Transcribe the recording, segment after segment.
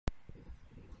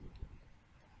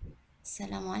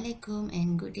Assalamualaikum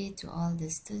and good day to all the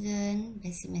students,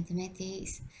 basic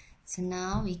mathematics. So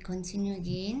now we continue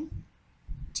again,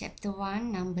 chapter 1,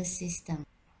 number system.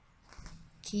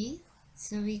 Okay,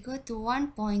 so we go to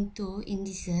 1.2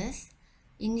 indices.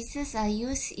 Indices are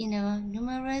used in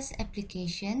numerous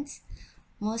applications,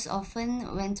 most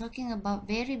often when talking about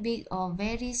very big or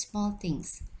very small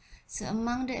things. So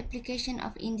among the application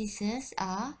of indices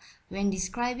are when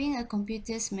describing a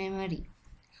computer's memory.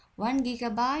 1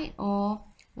 gigabyte or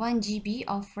 1 GB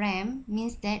of RAM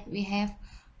means that we have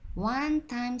 1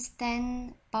 times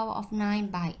 10 power of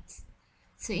 9 bytes.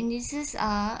 So indices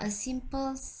are a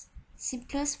simplest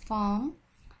form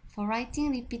for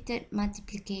writing repeated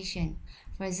multiplication.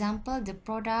 For example, the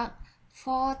product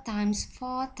 4 times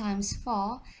 4 times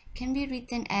 4 can be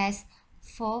written as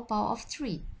 4 power of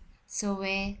 3. So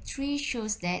where 3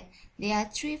 shows that there are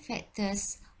 3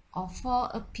 factors of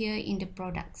 4 appear in the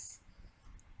products.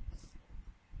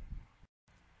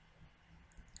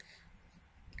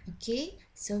 Okay,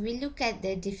 so we look at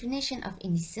the definition of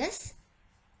indices.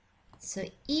 So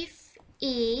if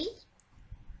A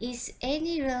is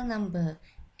any real number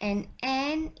and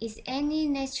N is any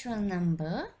natural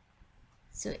number,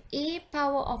 so A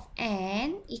power of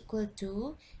N equal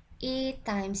to A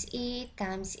times A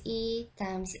times A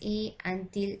times A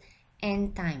until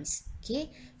N times.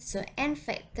 Okay, so N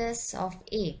factors of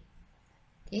A.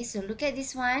 Okay, so look at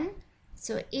this one.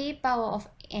 So A power of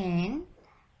N.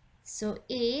 So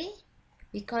A,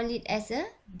 we call it as a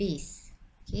base,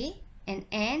 okay, and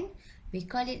N, we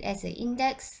call it as an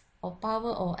index or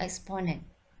power or exponent.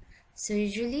 So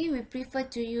usually we prefer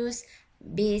to use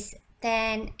base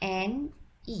 10 and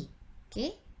E,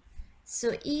 okay.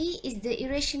 So E is the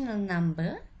irrational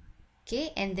number,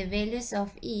 okay, and the values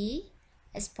of E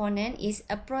exponent is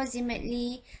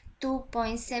approximately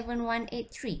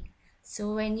 2.7183.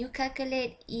 So when you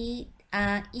calculate E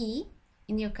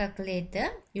in your calculator,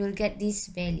 you will get this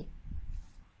value.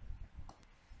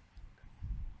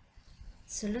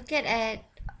 So look at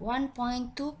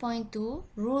 1.2.2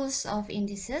 rules of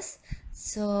indices.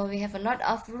 So we have a lot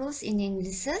of rules in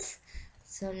indices.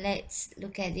 So let's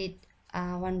look at it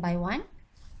one by one.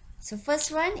 So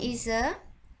first one is a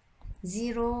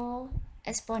zero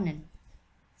exponent.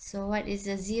 So what is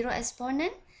a zero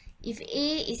exponent? If A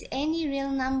is any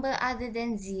real number other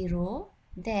than 0,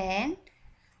 then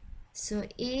so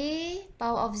A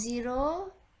power of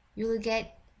 0, you will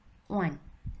get 1.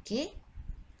 Okay.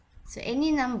 So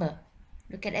any number.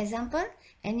 Look at example.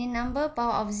 Any number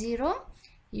power of 0,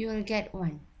 you will get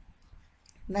 1.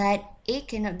 But A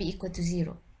cannot be equal to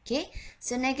 0. Okay.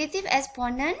 So negative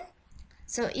exponent.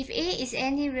 So if A is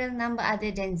any real number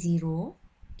other than 0,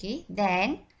 okay,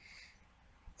 then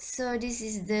so this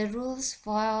is the rules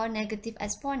for negative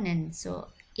exponent. So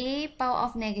A power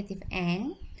of negative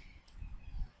N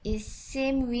is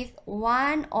same with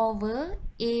 1 over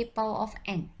A power of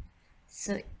N.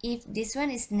 So if this one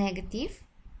is negative,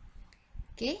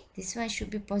 okay, this one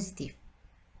should be positive.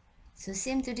 So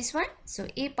same to this one. So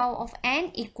A power of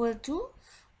N equal to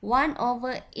 1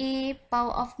 over A power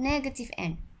of negative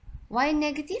N. Why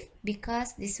negative?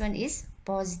 Because this one is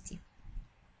positive.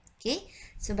 Okay,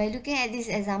 so by looking at this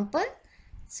example,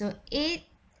 so 8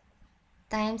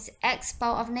 times x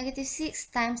power of negative 6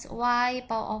 times y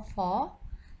power of 4.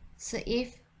 So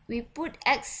if we put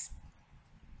x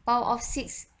power of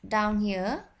 6 down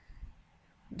here,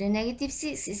 the negative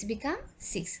 6 is become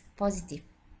 6 positive.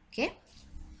 Okay,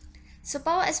 so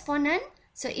power exponent.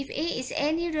 So if A is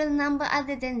any real number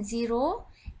other than 0,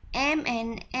 M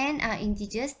and N are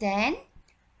integers, then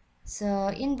so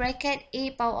in bracket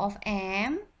A power of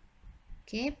M,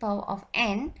 okay, power of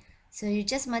N, so you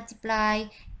just multiply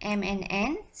M and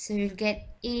N, so you'll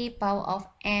get A power of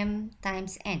M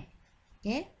times N.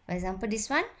 Okay, for example this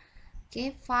one,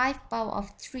 okay, 5 power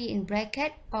of 3 in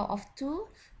bracket, power of 2,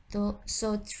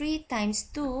 so 3 times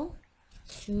 2,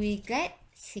 we get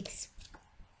 6.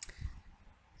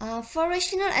 For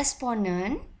rational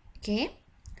exponent, okay,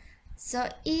 so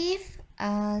if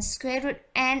square root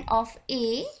n of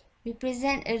A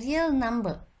represent a real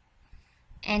number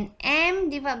and m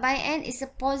divided by n is a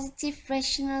positive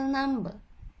rational number,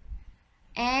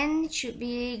 n should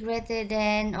be greater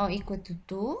than or equal to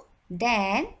 2,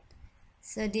 then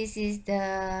so this is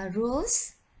the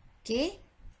rules, okay.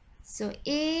 So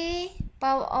A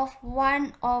power of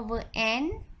 1 over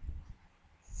n,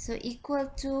 so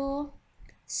equal to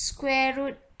square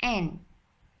root n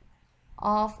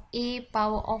of A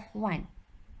power of 1.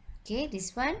 Okay,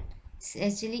 this one is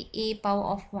actually A power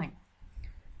of 1.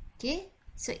 Okay,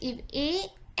 so if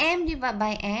m divided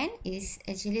by n is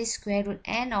actually square root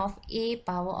n of A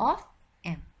power of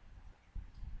m.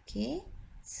 Okay,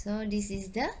 So this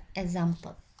is the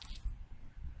example.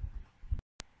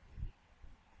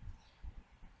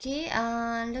 Okay,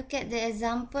 look at the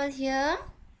example here.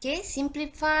 Okay,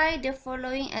 simplify the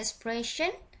following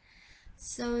expression.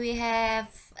 So we have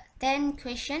 10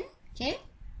 question. Okay,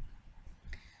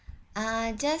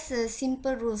 just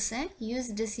simple rules.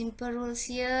 Use the simple rules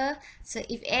here. So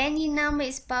if any number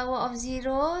is power of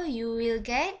 0, you will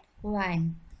get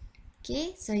 1.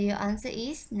 Okay, so your answer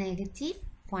is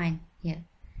 -1 here.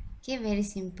 Okay, very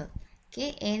simple.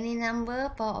 Okay, any number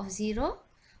power of 0,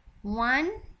 1.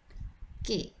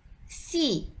 Okay,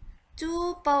 C,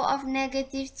 2 power of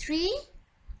 -3.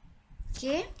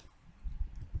 Okay,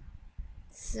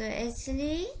 so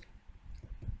actually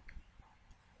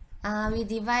we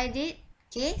divide it.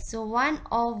 Okay, so 1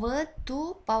 over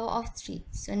 2 power of 3.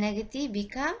 So negative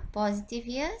become positive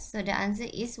here. So the answer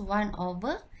is 1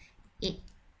 over 8.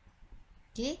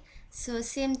 Okay, so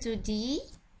same to D.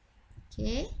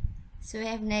 Okay, so we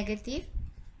have negative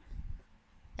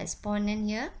exponent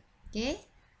here. Okay,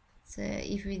 so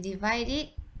if we divide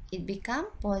it, it become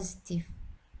positive.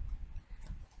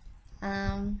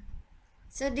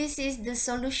 So this is the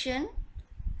solution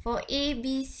for A,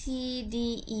 B, C,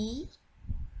 D, E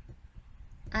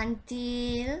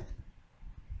until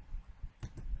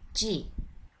G.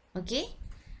 Okay,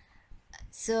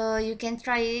 so you can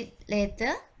try it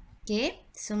later. Okay,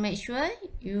 so make sure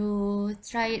you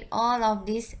try it all of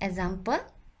this example.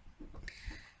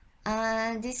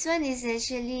 This one is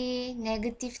actually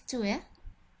 -2. Yeah,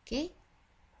 okay,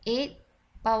 8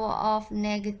 power of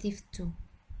 -2.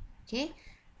 Okay,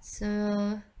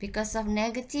 so because of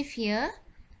negative here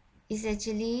is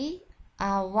actually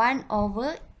 1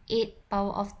 over 8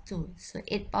 power of 2. So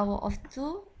 8 power of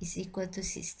 2 is equal to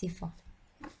 64.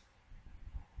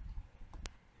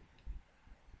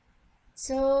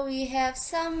 So we have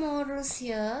some more rules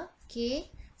here.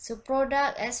 Okay, so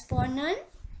product exponent.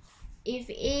 If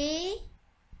A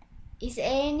is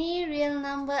any real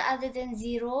number other than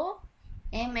 0,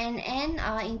 m and n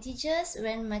are integers.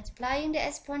 When multiplying the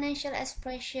exponential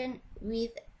expression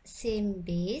with same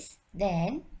base,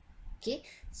 then, okay,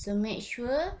 so make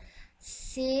sure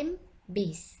same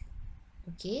base.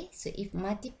 Okay, so if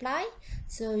multiply,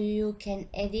 so you can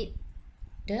edit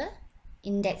the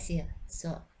index here.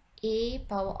 So a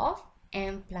power of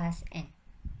m plus n.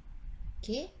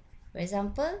 Okay, for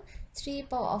example, 3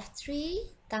 power of 3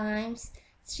 times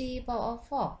 3 power of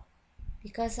 4,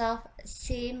 because of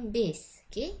same base.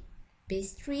 Okay,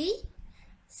 base 3,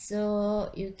 so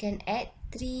you can add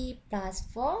 3 plus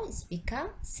 4 is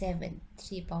become 7.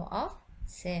 3 power of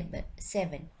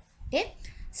 7. Okay,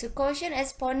 so quotient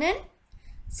exponent.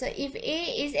 So if A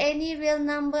is any real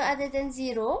number other than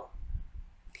 0,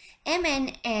 m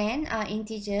and n are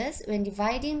integers. When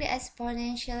dividing the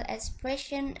exponential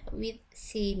expression with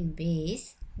same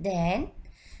base, then,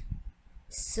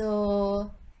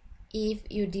 so if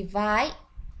you divide,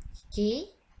 okay,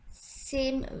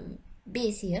 same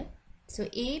base here, so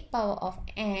a power of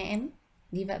m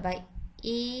divided by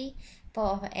a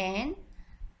power of n,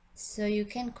 so you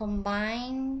can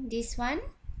combine this one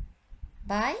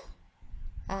by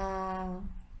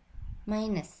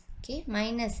minus. Okay,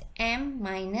 minus m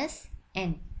minus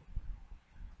n.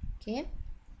 Okay,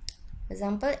 for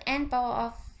example, n power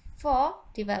of 4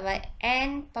 divided by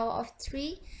n power of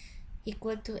 3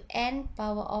 equal to n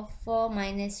power of 4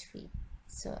 minus 3.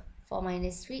 So 4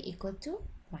 minus 3 equal to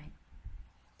 1.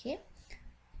 Okay,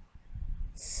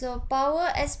 so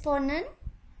power exponent.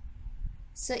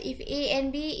 So if a and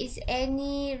b is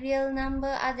any real number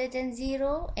other than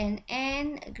 0 and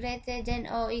n greater than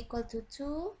or equal to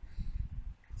 2,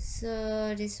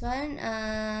 so this one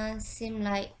seem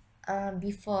like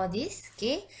before this.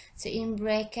 Okay, so in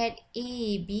bracket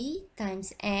a b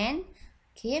times n.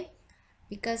 Okay,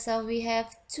 because we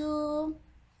have two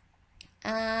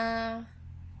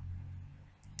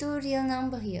real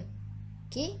number here.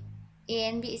 Okay, a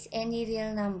and b is any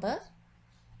real number.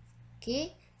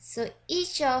 Okay, so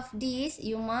each of these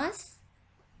you must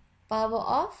power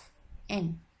of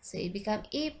n. So it becomes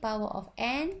a power of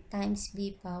n times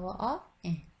b power of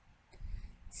n.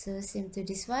 So same to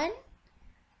this one.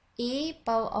 A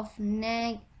power of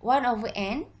 1 over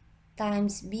n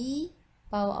times b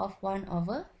power of 1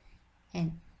 over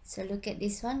n. So look at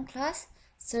this one, class.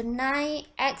 So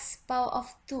 9x power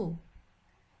of 2.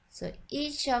 So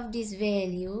each of this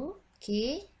value,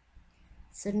 okay.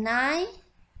 So 9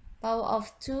 power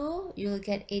of 2, you will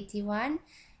get 81.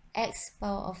 X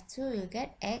power of 2, you'll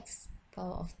get x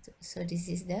power of 2. So this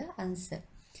is the answer.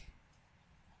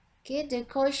 Okay, the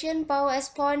quotient power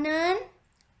exponent,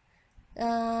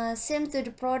 same to the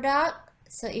product.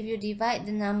 So if you divide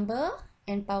the number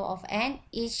n power of n.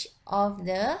 Each of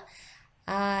the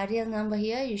real number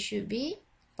here, you should be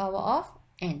power of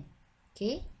n.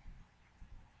 Okay,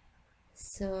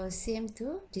 so same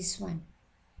to this one.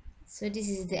 So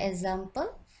this is the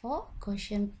example for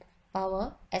quotient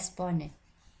power exponent.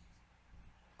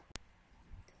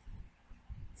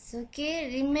 So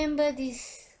okay, remember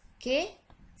this. Okay,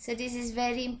 so this is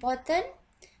very important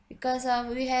because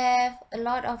we have a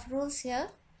lot of rules here.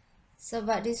 So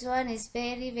but this one is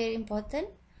very important.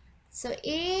 So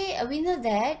we know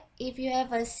that if you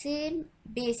have a same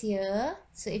base here,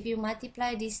 so if you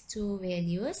multiply these two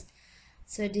values,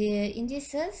 so the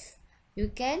indices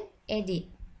you can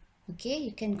edit. Okay,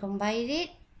 you can combine it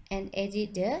and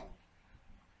edit the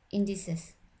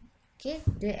indices. Okay,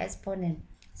 the exponent.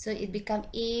 So it become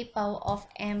a power of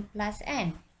m plus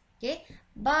n. Okay,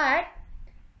 but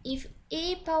if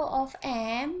a power of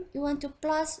m you want to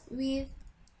plus with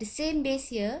the same base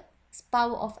here,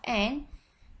 power of n,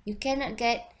 you cannot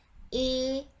get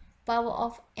a power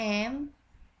of m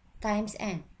times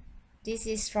n. This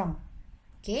is wrong.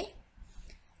 Okay,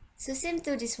 so same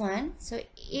to this one. So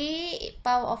a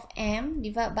power of m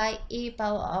divided by a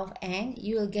power of n,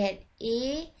 you will get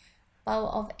a power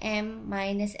of m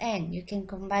minus n. You can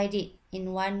combine it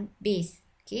in one base.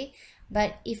 Okay,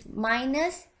 but if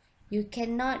minus, you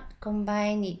cannot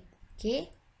combine it. Okay,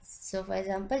 so for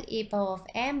example, a power of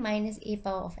m minus a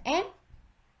power of n,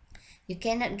 you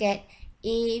cannot get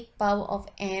a power of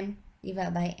m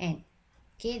divided by n.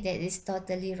 Okay, that is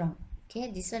totally wrong.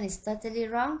 Okay, this one is totally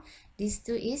wrong. These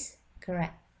two is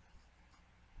correct.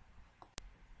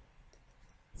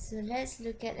 So let's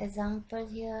look at example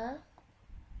here.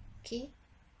 Okay,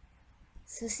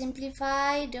 so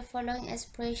simplify the following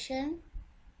expression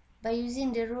by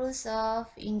using the rules of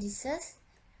indices.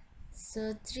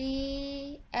 So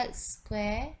 3x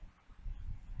squared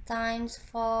times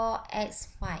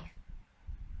 4x5.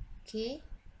 Okay,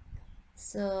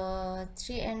 so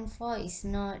 3 and 4 is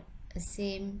not the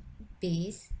same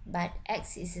base, but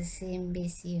x is the same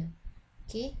base here.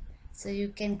 Okay, so you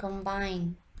can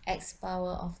combine x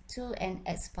power of 2 and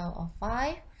x power of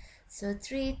 5. So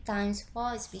 3 times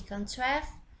 4 is become 12.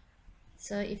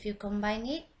 So if you combine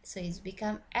it, so it's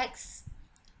become x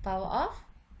power of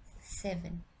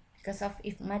 7. Because of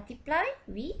if multiply,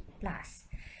 we plus.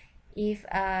 If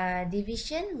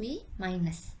division, we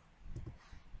minus.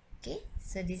 Okay,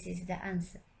 so this is the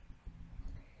answer.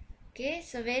 Okay,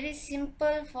 so very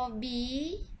simple for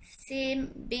B. Same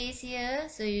base here.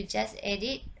 So you just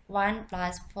edit 1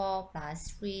 plus 4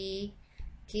 plus 3.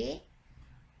 Okay,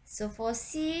 so for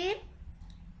C,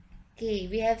 okay,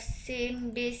 we have same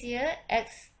base here,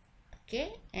 x.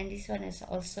 Okay, and this one is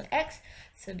also x.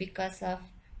 So because of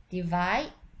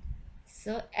divide,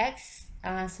 so x,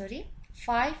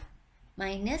 5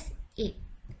 minus 8.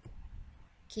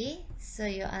 Okay, so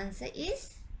your answer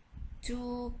is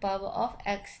 2 power of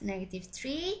x negative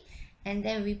 3, and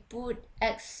then we put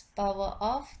x power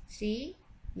of 3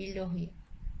 below here.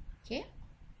 Okay,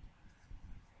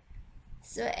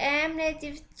 so m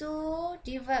negative 2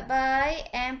 divided by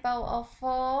m power of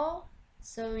 4.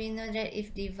 So we know that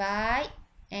if divide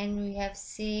and we have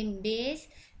same base,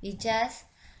 we just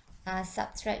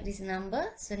subtract this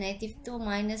number. So negative 2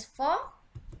 minus 4,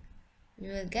 we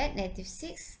will get negative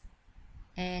 6,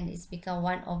 and it's become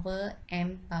 1 over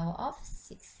m power of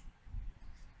 6,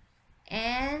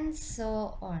 and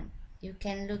so on. You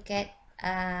can look at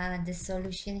the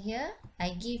solution here.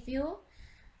 I give you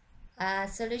a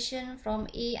solution from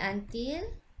A until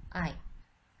I.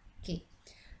 Okay,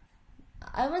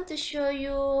 I want to show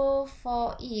you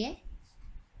for E.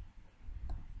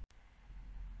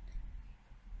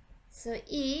 So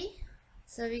E,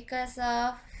 so because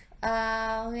of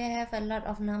we have a lot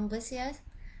of numbers here.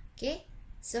 Okay,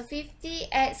 so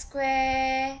 50x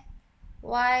squared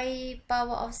y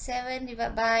power of 7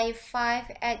 divided by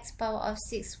 5x power of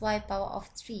 6 y power of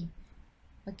 3.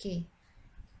 Okay,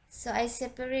 so I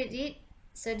separate it.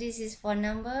 So this is for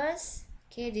numbers.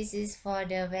 Okay, this is for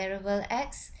the variable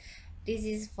x, this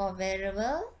is for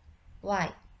variable y.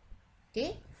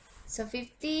 Okay, so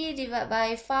 50 divided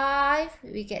by 5,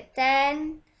 we get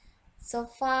 10. So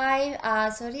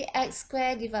x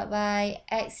squared divided by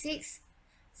x6.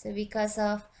 So because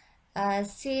of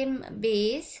same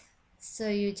base, so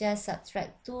you just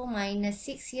subtract 2 minus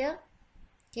 6 here.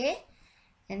 Okay,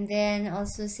 and then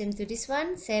also same to this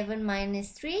one, 7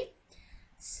 minus 3.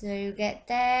 So you get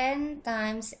 10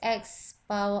 times x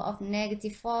power of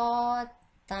negative 4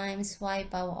 times y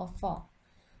power of 4.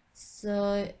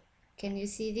 So can you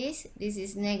see this? This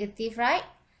is negative, right?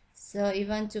 So if you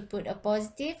want to put a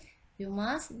positive, you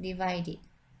must divide it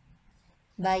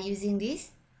by using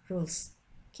these rules.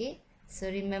 Okay, So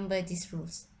remember these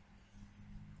rules.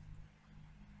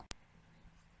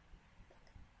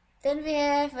 Then we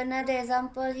have another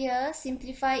example here.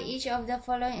 Simplify each of the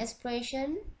following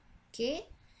expression. Okay.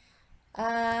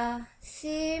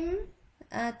 Same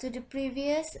to the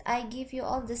previous. I give you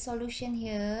all the solution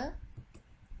here.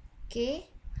 Okay.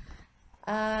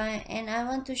 And I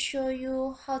want to show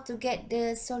you how to get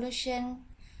the solution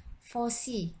for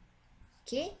C.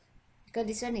 Okay. Because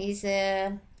this one is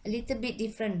a little bit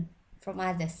different from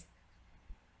others.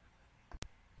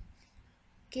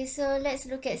 Okay, so let's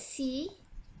look at C.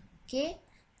 Okay,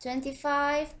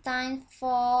 25 times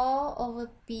 4 over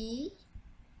P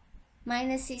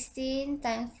minus 16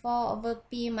 times 4 over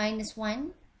P minus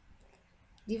 1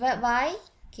 divide by,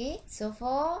 okay, so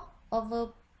 4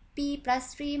 over P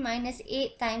plus 3 minus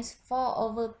 8 times 4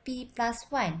 over P plus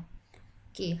 1.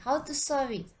 Okay, how to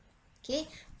solve it? Okay,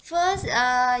 first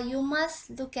you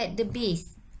must look at the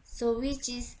base, so which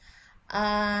is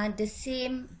the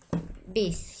same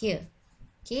base here.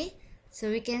 Okay, so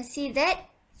we can see that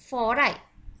 4, right?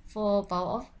 4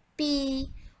 power of P,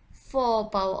 4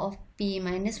 power of P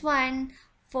minus 1,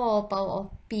 4 power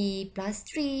of P plus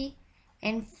 3,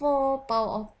 and 4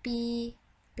 power of P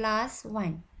plus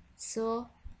 1. So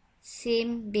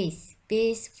same base,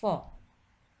 base 4.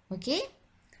 Okay,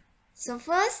 so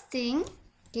first thing,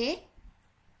 okay,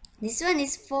 this one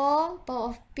is 4 power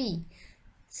of P.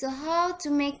 So how to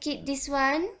make it this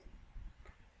one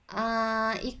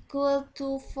equal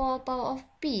to 4 power of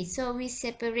P? So we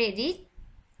separate it.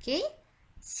 Okay,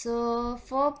 so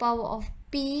 4 power of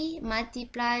P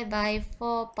multiplied by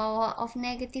 4 power of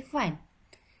negative 1.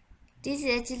 This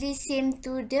is actually same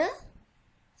to the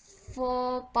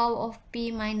 4 power of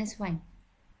P minus 1.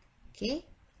 Okay,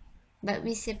 but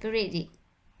we separate it.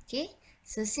 Okay,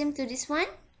 so same to this one,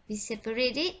 we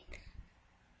separate it.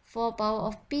 4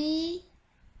 power of P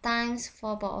times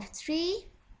 4 power of 3,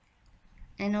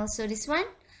 and also this one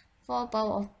 4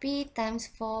 power of P times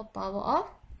 4 power of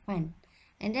 1,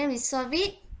 and then we solve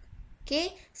it.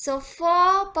 Okay, so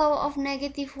 4 power of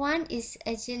negative 1 is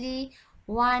actually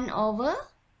 1 over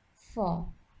 4.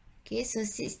 Okay, so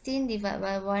 16 divided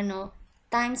by 1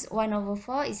 times 1 over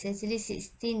 4 is actually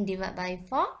 16 divided by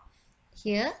 4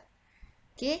 here.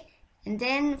 Okay, and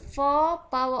then 4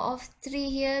 power of 3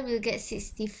 here will get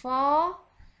 64.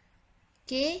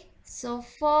 Okay, so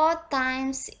 4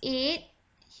 times 8,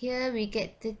 here we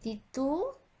get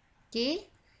 32. Okay,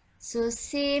 so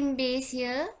same base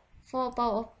here, 4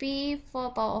 power of P,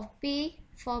 4 power of P,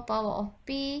 4 power of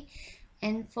P,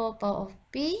 and 4 power of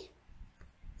P.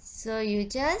 So you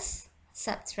just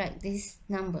subtract this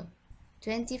number.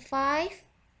 25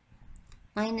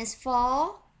 minus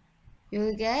 4, you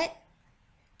will get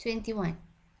 21.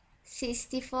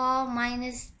 64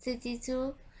 minus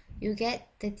 32, you get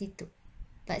 32.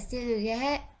 But still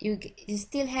you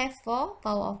still have 4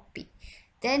 power of P.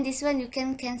 Then this one you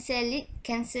can cancel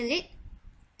it.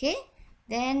 Okay,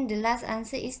 then the last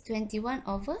answer is 21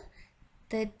 over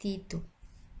 32.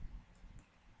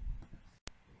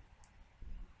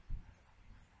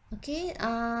 Okay,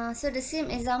 so the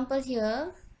same example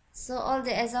here. So all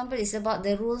the example is about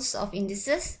the rules of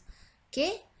indices.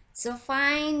 Okay, so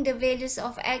find the values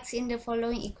of x in the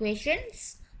following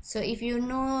equations. So if you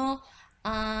know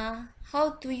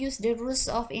how to use the rules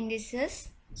of indices,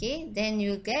 okay, then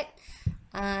you'll get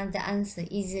the answer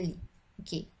easily.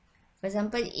 Okay, for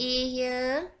example A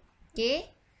here. Okay,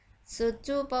 so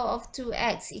 2 power of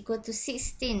 2x equal to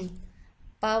 16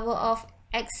 power of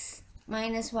x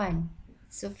minus 1.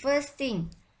 So first thing,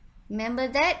 remember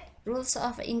that rules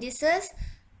of indices,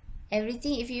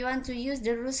 everything, if you want to use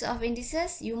the rules of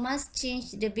indices, you must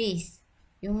change the base.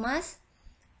 You must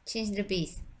change the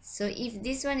base. So if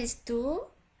this one is 2,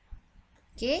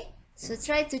 okay, so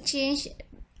try to change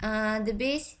the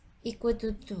base equal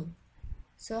to 2.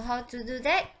 So how to do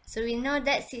that? So we know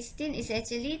that 16 is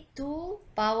actually 2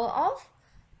 power of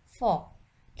 4.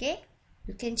 Okay,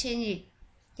 you can change it.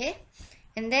 Okay,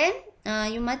 and then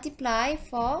you multiply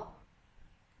 4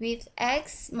 with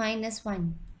x minus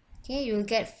 1. Okay, you will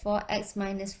get 4x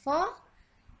minus 4.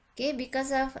 Okay,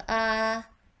 because of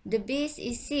the base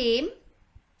is same,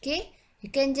 okay, you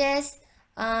can just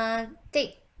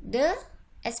take the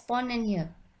exponent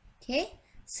here. Okay,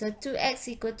 so 2x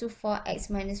equal to 4x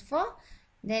minus 4,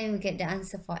 then you will get the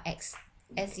answer for x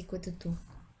equal to 2.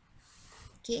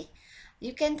 Okay,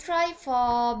 you can try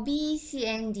for B, C,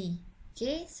 and D.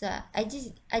 Okay, so I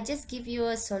just give you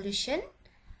a solution,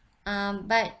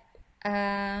 but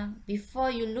before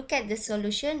you look at the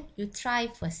solution, you try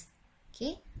first.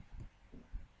 Okay,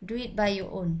 do it by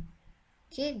your own.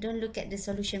 Okay, don't look at the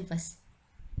solution first.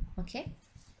 Okay,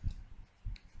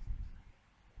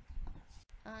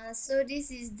 So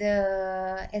this is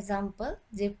the example,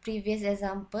 the previous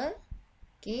example.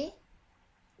 Okay.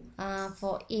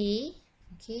 For A.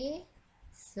 Okay.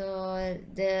 So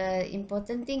the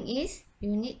important thing is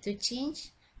you need to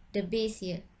change the base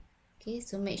here. Okay.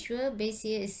 So make sure base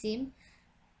here is same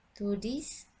to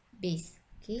this base.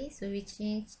 Okay. So we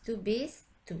change to base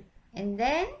 2. And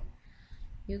then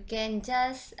you can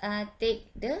just take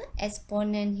the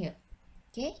exponent here.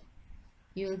 Okay.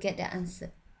 You will get the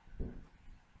answer.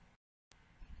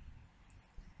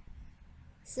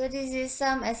 So this is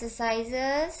some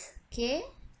exercises. Okay.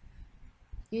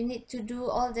 You need to do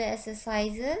all the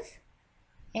exercises.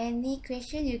 Any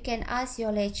question you can ask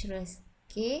your lecturers.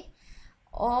 Okay.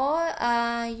 Or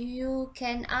you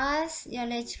can ask your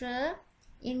lecturer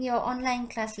in your online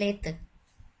class later.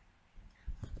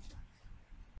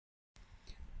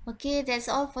 Okay, that's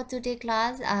all for today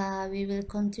class. We will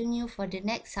continue for the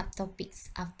next subtopics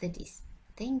after this.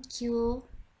 Thank you.